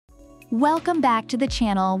Welcome back to the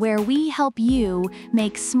channel where we help you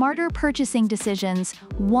make smarter purchasing decisions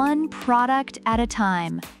one product at a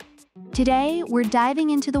time. Today, we're diving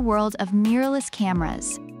into the world of mirrorless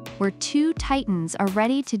cameras, where two titans are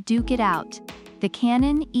ready to duke it out: the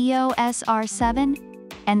Canon EOS R7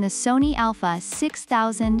 and the Sony Alpha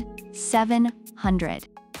 6700.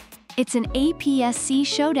 It's an APS-C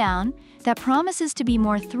showdown that promises to be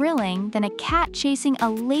more thrilling than a cat chasing a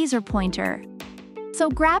laser pointer. So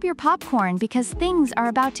grab your popcorn because things are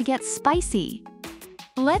about to get spicy.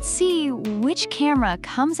 Let's see which camera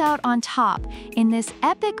comes out on top in this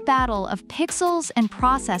epic battle of pixels and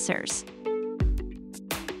processors.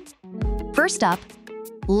 First up,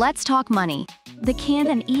 let's talk money. The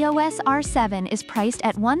Canon EOS R7 is priced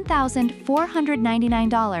at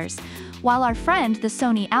 $1,499, while our friend the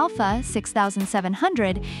Sony Alpha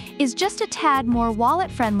 6700 is just a tad more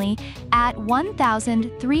wallet-friendly at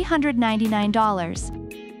 $1,399.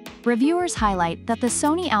 Reviewers highlight that the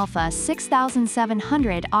Sony Alpha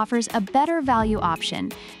 6700 offers a better value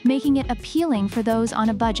option, making it appealing for those on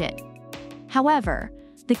a budget. However,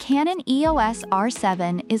 the Canon EOS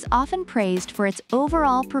R7 is often praised for its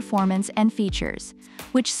overall performance and features,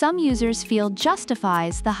 which some users feel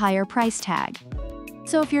justifies the higher price tag.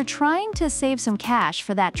 So if you're trying to save some cash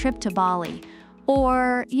for that trip to Bali,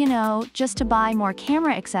 or, just to buy more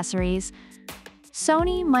camera accessories,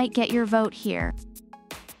 Sony might get your vote here.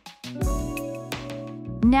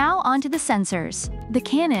 Now onto the sensors. The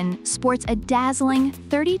Canon sports a dazzling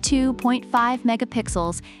 32.5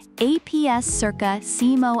 megapixels APS-C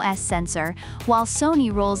CMOS sensor, while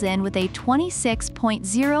Sony rolls in with a 26.0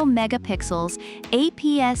 megapixels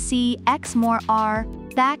APS-C XMOR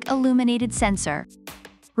back illuminated sensor.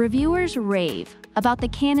 Reviewers rave about the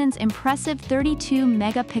Canon's impressive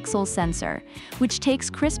 32-megapixel sensor, which takes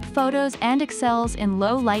crisp photos and excels in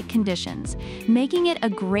low-light conditions, making it a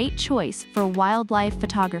great choice for wildlife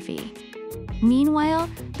photography. Meanwhile,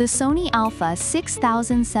 the Sony Alpha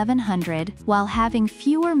 6700, while having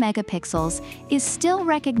fewer megapixels, is still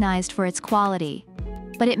recognized for its quality,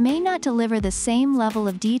 but it may not deliver the same level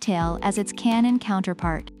of detail as its Canon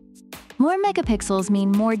counterpart. More megapixels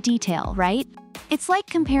mean more detail, right? It's like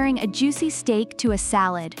comparing a juicy steak to a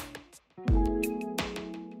salad.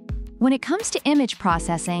 When it comes to image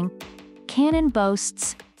processing, Canon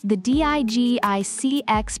boasts the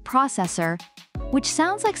DIGIC-X processor, which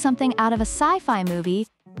sounds like something out of a sci-fi movie,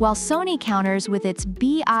 while Sony counters with its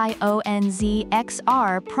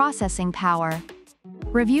BIONZ-XR processing power.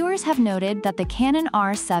 Reviewers have noted that the Canon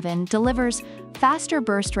R7 delivers faster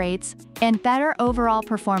burst rates and better overall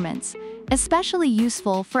performance, especially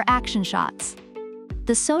useful for action shots.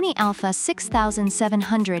 The Sony Alpha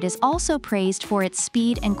 6700 is also praised for its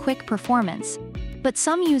speed and quick performance, but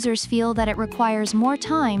some users feel that it requires more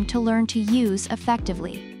time to learn to use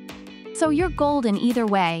effectively. So you're golden either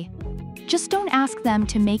way. Just don't ask them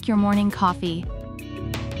to make your morning coffee.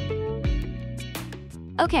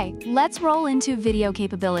 Okay, let's roll into video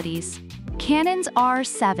capabilities. Canon's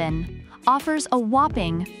R7 offers a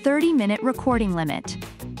whopping 30-minute recording limit.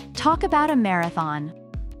 Talk about a marathon.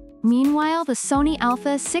 Meanwhile, the Sony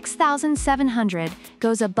Alpha 6700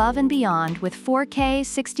 goes above and beyond with 4K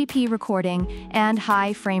 60p recording and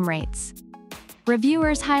high frame rates.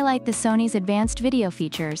 Reviewers highlight the Sony's advanced video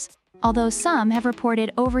features, although some have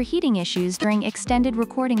reported overheating issues during extended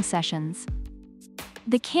recording sessions.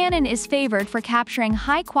 The Canon is favored for capturing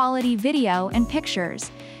high-quality video and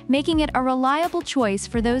pictures, making it a reliable choice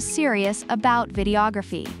for those serious about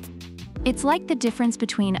videography. It's like the difference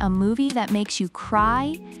between a movie that makes you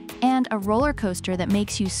cry and a roller coaster that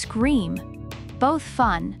makes you scream. Both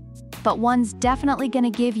fun, but one's definitely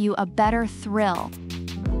gonna give you a better thrill.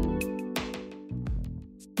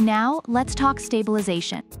 Now, let's talk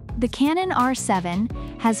stabilization. The Canon R7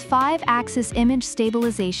 has 5-axis image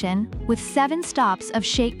stabilization with 7 stops of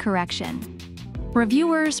shake correction.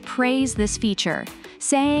 Reviewers praise this feature,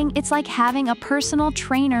 saying it's like having a personal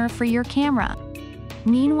trainer for your camera.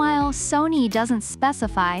 Meanwhile, Sony doesn't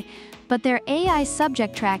specify, but their AI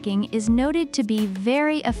subject tracking is noted to be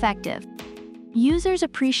very effective. Users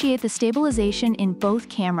appreciate the stabilization in both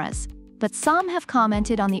cameras, but some have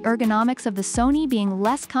commented on the ergonomics of the Sony being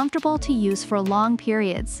less comfortable to use for long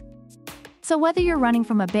periods. So whether you're running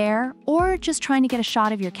from a bear or just trying to get a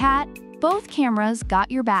shot of your cat, both cameras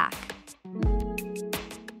got your back.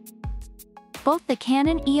 Both the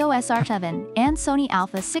Canon EOS R7 and Sony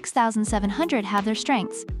Alpha 6700 have their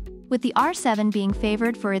strengths, with the R7 being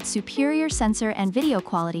favored for its superior sensor and video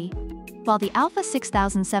quality, while the Alpha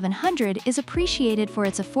 6700 is appreciated for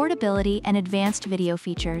its affordability and advanced video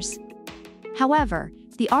features. However,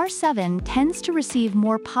 The R7 tends to receive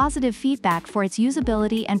more positive feedback for its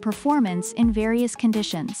usability and performance in various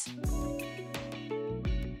conditions.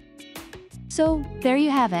 So, there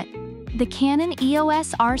you have it. The Canon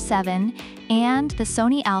EOS R7 and the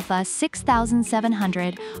Sony Alpha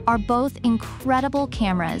 6700 are both incredible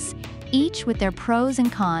cameras, each with their pros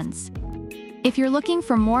and cons. If you're looking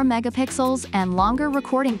for more megapixels and longer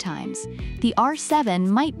recording times, the R7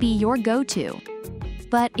 might be your go-to.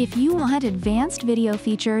 But if you want advanced video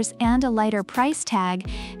features and a lighter price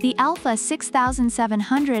tag, the Alpha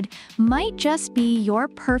 6700 might just be your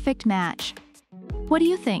perfect match. What do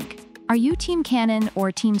you think? Are you Team Canon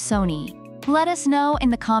or Team Sony? Let us know in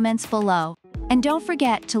the comments below. And don't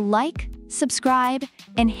forget to like, subscribe,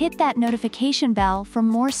 and hit that notification bell for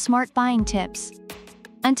more smart buying tips.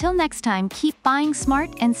 Until next time, keep buying smart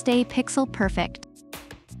and stay pixel perfect.